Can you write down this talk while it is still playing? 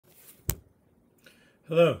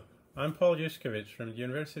Hello, I'm Paul Yushkevich from the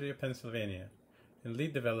University of Pennsylvania and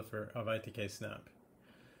lead developer of ITK-SNAP.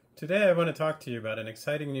 Today I want to talk to you about an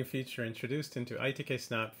exciting new feature introduced into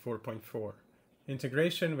ITK-SNAP 4.4,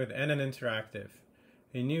 integration with nnInteractive,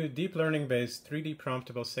 a new deep learning-based 3D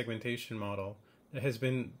promptable segmentation model that has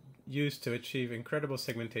been used to achieve incredible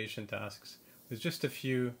segmentation tasks with just a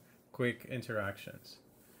few quick interactions.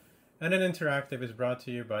 nnInteractive is brought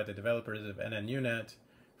to you by the developers of nnUNet,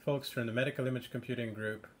 folks from the Medical Image Computing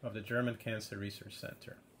Group of the German Cancer Research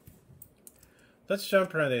Center. Let's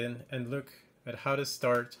jump right in and look at how to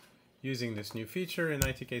start using this new feature in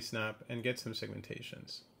ITK-SNAP and get some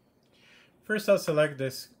segmentations. First, I'll select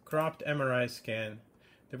this cropped MRI scan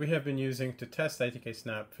that we have been using to test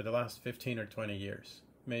ITK-SNAP for the last 15 or 20 years,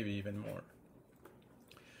 maybe even more.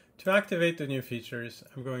 To activate the new features,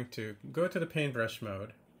 I'm going to go to the paintbrush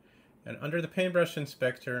mode, and under the paintbrush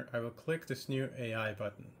inspector, I will click this new AI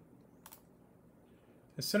button.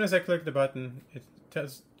 As soon as I click the button, it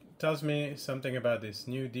tells me something about these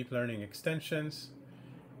new deep learning extensions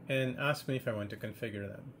and asks me if I want to configure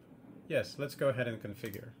them. Yes, let's go ahead and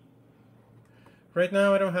configure. Right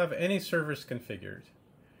now I don't have any servers configured,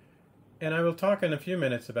 and I will talk in a few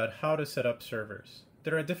minutes about how to set up servers.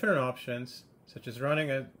 There are different options, such as running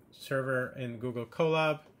a server in Google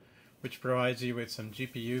Colab, which provides you with some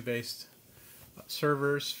GPU-based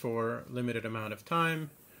servers for a limited amount of time,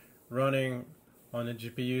 running on a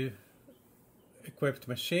GPU-equipped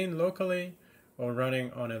machine locally, or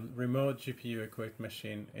running on a remote GPU-equipped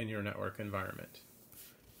machine in your network environment.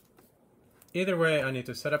 Either way, I need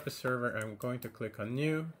to set up a server. I'm going to click on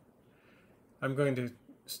New. I'm going to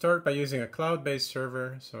start by using a cloud-based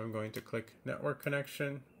server, so I'm going to click Network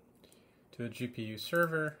Connection to a GPU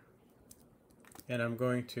server. And I'm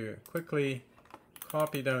going to quickly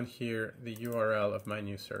copy down here the URL of my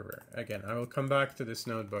new server. Again, I will come back to this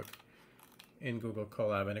notebook in Google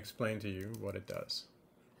Colab and explain to you what it does.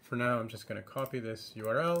 For now, I'm just going to copy this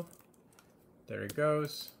URL. There it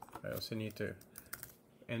goes. I also need to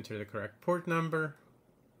enter the correct port number.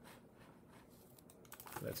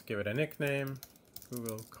 Let's give it a nickname,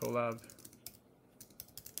 Google Colab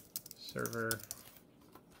server,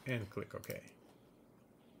 and click OK.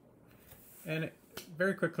 And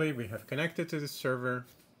very quickly, we have connected to the server,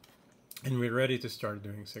 and we're ready to start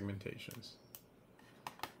doing segmentations.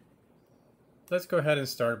 Let's go ahead and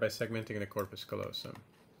start by segmenting the corpus callosum.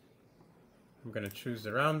 I'm going to choose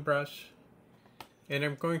the round brush, and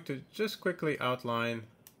I'm going to just quickly outline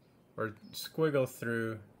or squiggle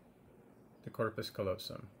through the corpus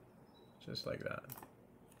callosum, just like that.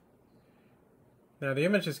 Now the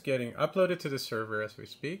image is getting uploaded to the server as we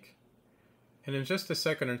speak, and in just a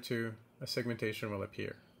second or two, a segmentation will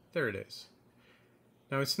appear. There it is.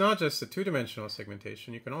 Now it's not just a two-dimensional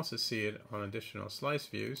segmentation, you can also see it on additional slice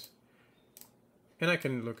views, and I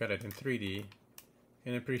can look at it in 3D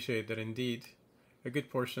and appreciate that indeed a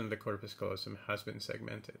good portion of the corpus callosum has been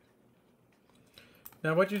segmented.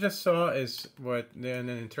 Now what you just saw is what the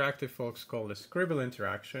nnInteractive folks call the scribble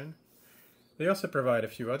interaction. They also provide a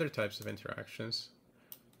few other types of interactions.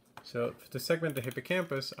 So to segment the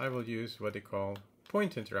hippocampus, I will use what they call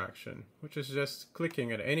point interaction, which is just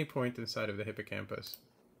clicking at any point inside of the hippocampus.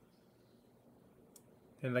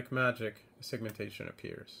 And like magic, a segmentation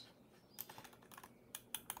appears.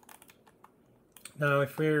 Now,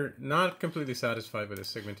 if we're not completely satisfied with the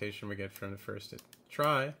segmentation we get from the first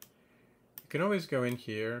try, you can always go in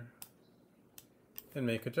here and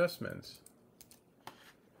make adjustments.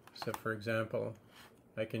 So for example,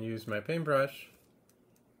 I can use my paintbrush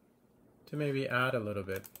to maybe add a little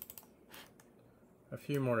bit, a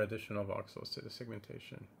few more additional voxels to the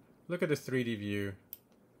segmentation. Look at this 3D view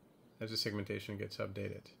as the segmentation gets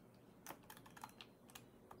updated.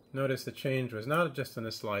 Notice the change was not just on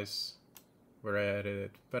the slice where I added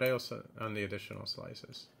it, but also on the additional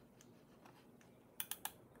slices.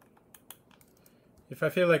 If I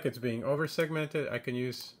feel like it's being over-segmented, I can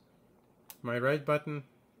use my right button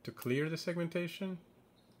to clear the segmentation.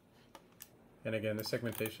 And again, the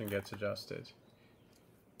segmentation gets adjusted.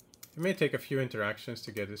 It may take a few interactions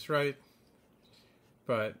to get this right,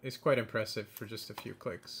 but it's quite impressive for just a few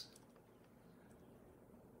clicks.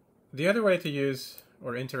 The other way to use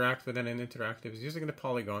or interact with nnInteractive is using the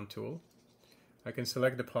polygon tool. I can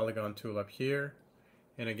select the polygon tool up here,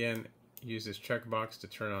 and again, use this checkbox to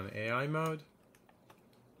turn on AI mode.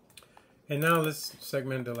 And now let's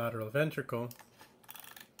segment the lateral ventricle.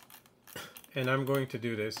 And I'm going to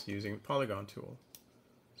do this using the polygon tool.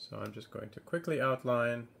 So I'm just going to quickly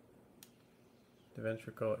outline the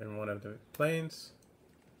ventricle in one of the planes,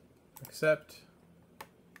 accept,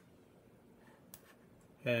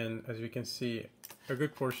 and as you can see, a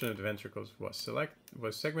good portion of the ventricles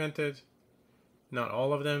was segmented. Not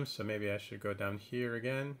all of them, so maybe I should go down here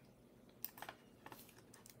again.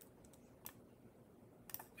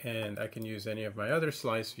 And I can use any of my other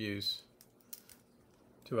slice views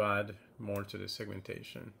to add more to the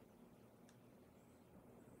segmentation.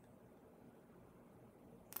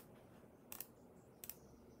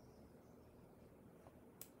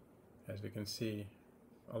 As we can see,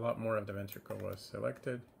 a lot more of the ventricle was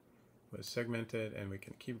selected, was segmented, and we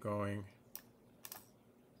can keep going.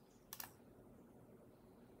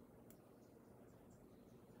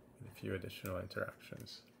 With a few additional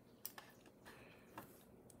interactions.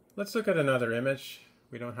 Let's look at another image.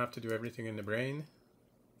 We don't have to do everything in the brain.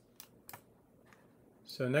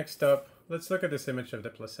 So next up, let's look at this image of the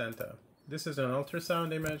placenta. This is an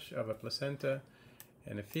ultrasound image of a placenta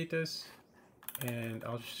and a fetus. And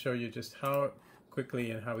I'll show you just how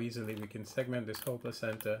quickly and how easily we can segment this whole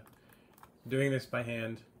placenta. Doing this by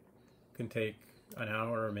hand can take an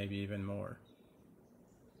hour or maybe even more.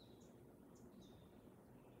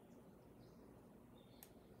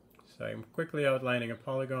 So I'm quickly outlining a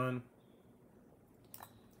polygon.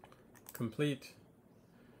 Complete,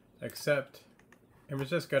 accept, and we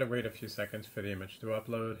just gotta wait a few seconds for the image to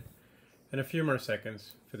upload and a few more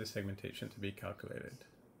seconds for the segmentation to be calculated.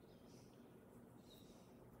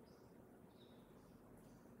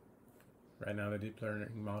 Right now the deep learning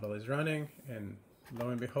model is running, and lo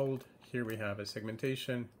and behold, here we have a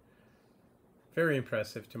segmentation. Very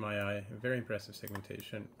impressive to my eye, a very impressive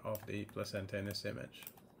segmentation of the placenta in this image.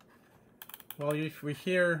 While we're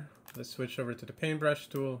here, let's switch over to the paintbrush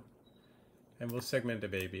tool, and we'll segment the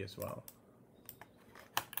baby as well.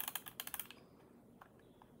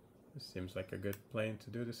 This seems like a good plane to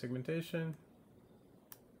do the segmentation.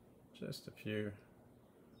 Just a few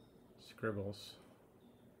scribbles.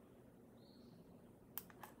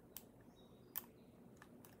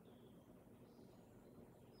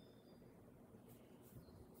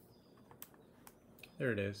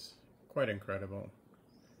 There it is, quite incredible.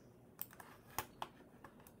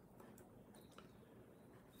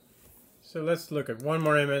 So let's look at one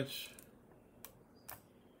more image,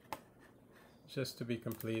 just to be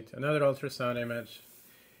complete. Another ultrasound image.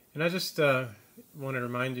 And I just want to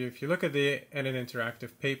remind you, if you look at the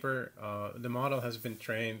nnInteractive paper, the model has been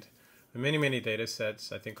trained with many data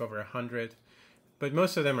sets, I think over 100, but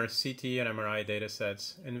most of them are CT and MRI data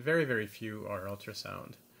sets, and very few are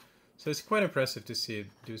ultrasound. So it's quite impressive to see it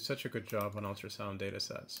do such a good job on ultrasound data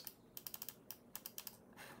sets.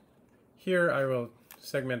 Here I will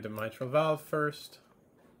segment the mitral valve first.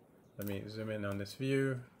 Let me zoom in on this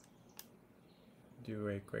view. Do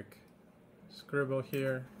a quick scribble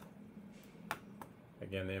here.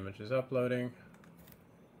 Again, the image is uploading.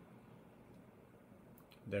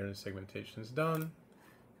 There the segmentation is done.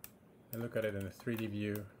 And look at it in a 3D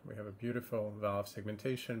view. We have a beautiful valve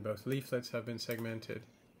segmentation. Both leaflets have been segmented.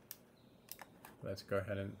 Let's go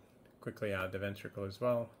ahead and quickly add the ventricle as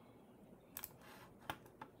well.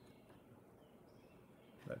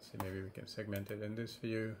 Let's see, maybe we can segment it in this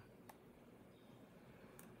view.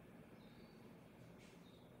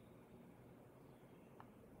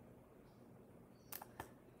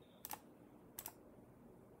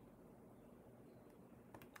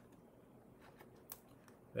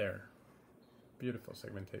 There, beautiful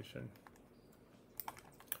segmentation.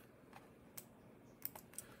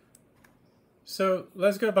 So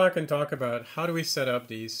let's go back and talk about how do we set up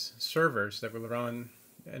these servers that will run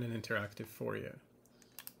nnInteractive for you.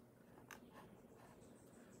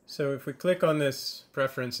 So if we click on this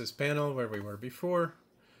preferences panel where we were before,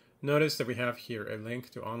 notice that we have here a link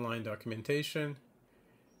to online documentation,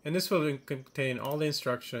 and this will contain all the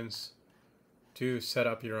instructions to set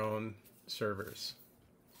up your own servers.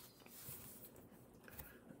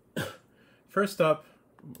 First up,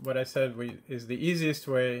 what I said is the easiest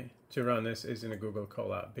way to run this is in a Google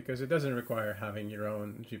Colab, because it doesn't require having your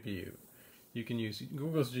own GPU. You can use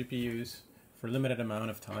Google's GPUs for a limited amount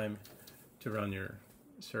of time to run your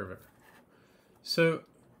server. So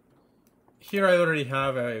here I already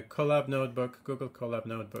have a Colab notebook, Google Colab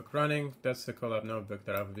notebook running. That's the Colab notebook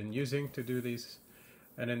that I've been using to do these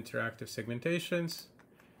nnInteractive segmentations.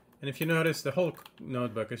 And if you notice, the whole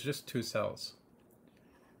notebook is just 2 cells.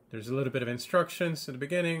 There's a little bit of instructions at the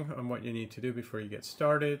beginning on what you need to do before you get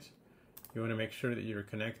started. You want to make sure that you're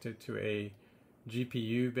connected to a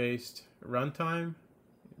GPU-based runtime.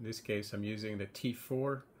 In this case, I'm using the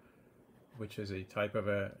T4, which is a type of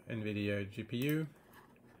a NVIDIA GPU.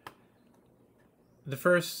 The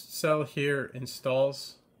first cell here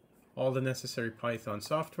installs all the necessary Python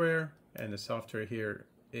software, and the software here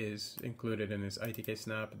is included in this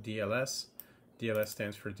ITK-SNAP DLS. DLS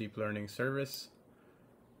stands for Deep Learning Service.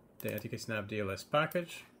 the ITK-SNAP DLS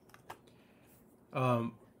package.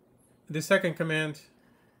 The second command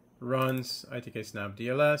runs ITK-SNAP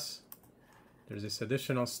DLS. There's this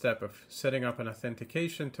additional step of setting up an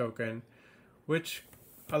authentication token, which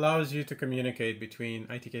allows you to communicate between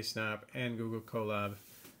ITK-SNAP and Google Colab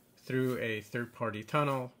through a third-party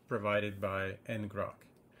tunnel provided by ngrok.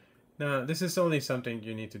 Now, this is only something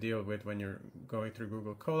you need to deal with when you're going through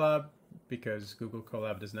Google Colab, because Google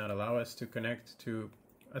Colab does not allow us to connect to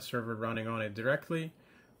a server running on it directly,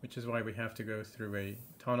 which is why we have to go through a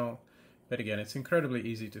tunnel. But again, it's incredibly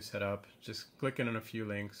easy to set up. Just clicking on a few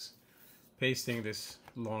links, pasting this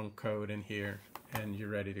long code in here, and you're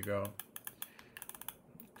ready to go.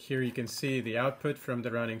 Here you can see the output from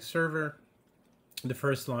the running server. The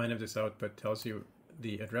first line of this output tells you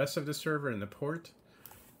the address of the server and the port.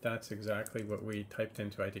 That's exactly what we typed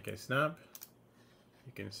into ITK-SNAP.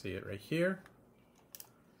 You can see it right here.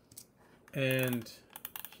 And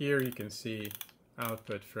here you can see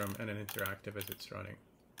output from nnInteractive as it's running.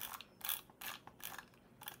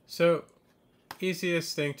 So,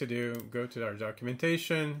 easiest thing to do, go to our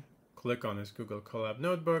documentation, click on this Google Colab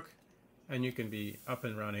notebook, and you can be up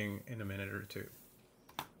and running in a minute or two.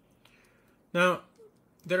 Now,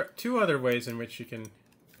 there are two other ways in which you can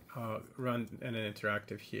run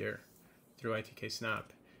nnInteractive here through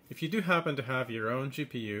ITK-SNAP. If you do happen to have your own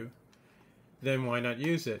GPU, then why not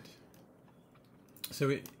use it?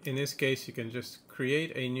 So in this case, you can just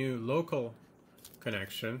create a new local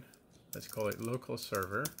connection. Let's call it local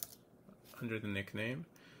server under the nickname.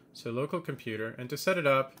 So local computer, and to set it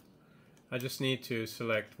up, I just need to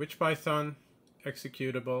select which Python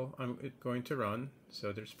executable I'm going to run.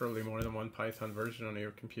 So there's probably more than one Python version on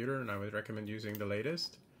your computer, and I would recommend using the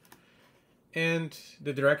latest. And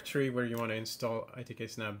the directory where you want to install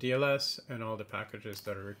ITK-SNAP DLS and all the packages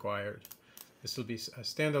that are required. This will be a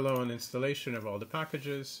standalone installation of all the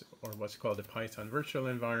packages, or what's called a Python virtual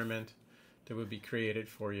environment, that will be created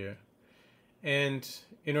for you. And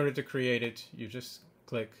in order to create it, you just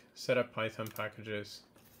click Set up Python Packages,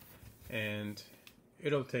 and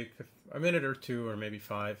it'll take a minute or two, or maybe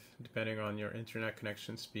 5, depending on your internet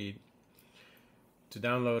connection speed, to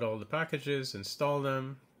download all the packages, install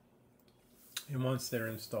them, and once they're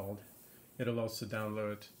installed, it'll also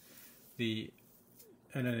download the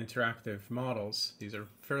nnInteractive models. These are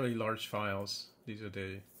fairly large files. These are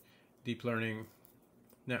the deep learning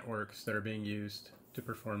networks that are being used to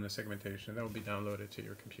perform the segmentation. That will be downloaded to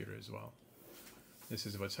your computer as well. This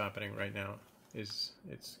is what's happening right now, is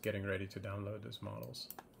it's getting ready to download those models.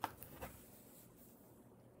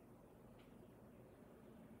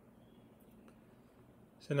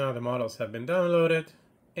 So now the models have been downloaded,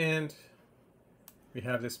 and we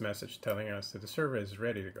have this message telling us that the server is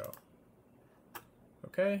ready to go.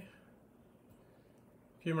 Okay.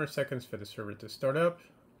 A few more seconds for the server to start up.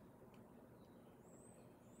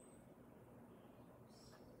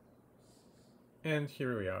 And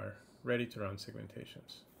here we are, ready to run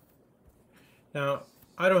segmentations. Now,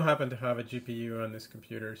 I don't happen to have a GPU on this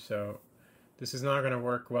computer, so this is not going to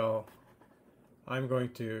work well. I'm going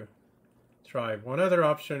to try one other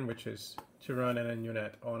option, which is to run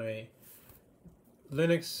nnUnit on a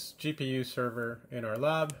Linux GPU server in our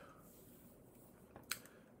lab.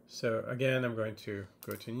 So again, I'm going to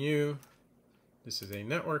go to New. This is a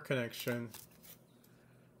network connection.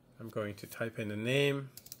 I'm going to type in the name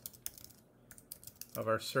of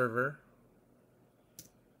our server.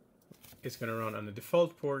 It's going to run on the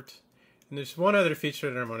default port. And there's one other feature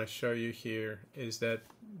that I want to show you here, is that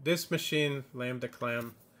this machine, Lambda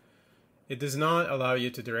Clam, it does not allow you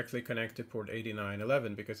to directly connect to port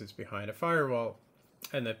 8911 because it's behind a firewall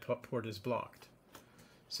and that port is blocked.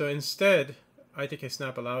 So instead,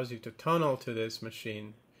 ITK-SNAP allows you to tunnel to this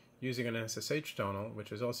machine using an SSH tunnel,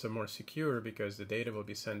 which is also more secure because the data will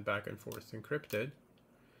be sent back and forth encrypted.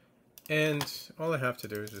 And all I have to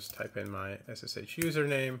do is just type in my SSH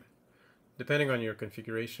username. Depending on your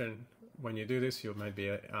configuration, when you do this, you might be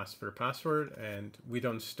asked for a password, and we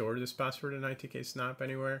don't store this password in ITK-SNAP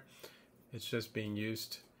anywhere. It's just being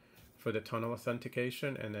used for the tunnel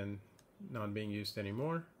authentication and then not being used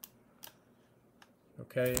anymore.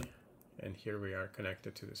 Okay, and here we are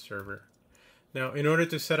connected to the server. Now, in order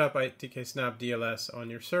to set up ITK-SNAP DLS on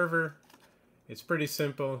your server, it's pretty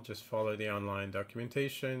simple. Just follow the online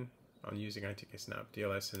documentation on using ITK-SNAP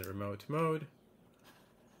DLS in the remote mode.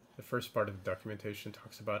 The first part of the documentation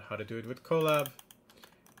talks about how to do it with Colab.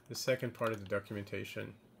 The second part of the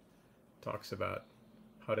documentation talks about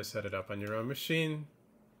how to set it up on your own machine.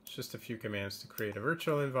 It's just a few commands to create a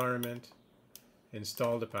virtual environment,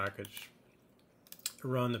 install the package,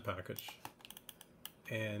 run the package,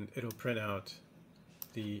 and it'll print out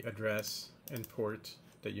the address and port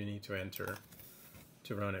that you need to enter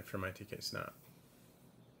to run it from ITK-SNAP.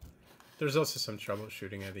 There's also some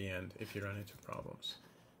troubleshooting at the end if you run into problems.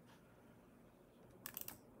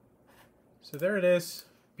 So there it is.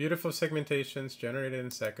 Beautiful segmentations generated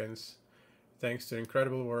in seconds, thanks to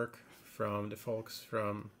incredible work from the folks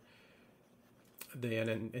from the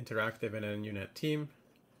nnInteractive and nnUnet team.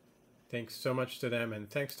 Thanks so much to them, and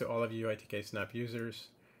thanks to all of you ITK-SNAP users.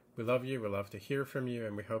 We love you, we love to hear from you,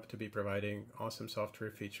 and we hope to be providing awesome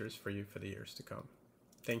software features for you for the years to come.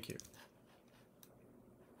 Thank you.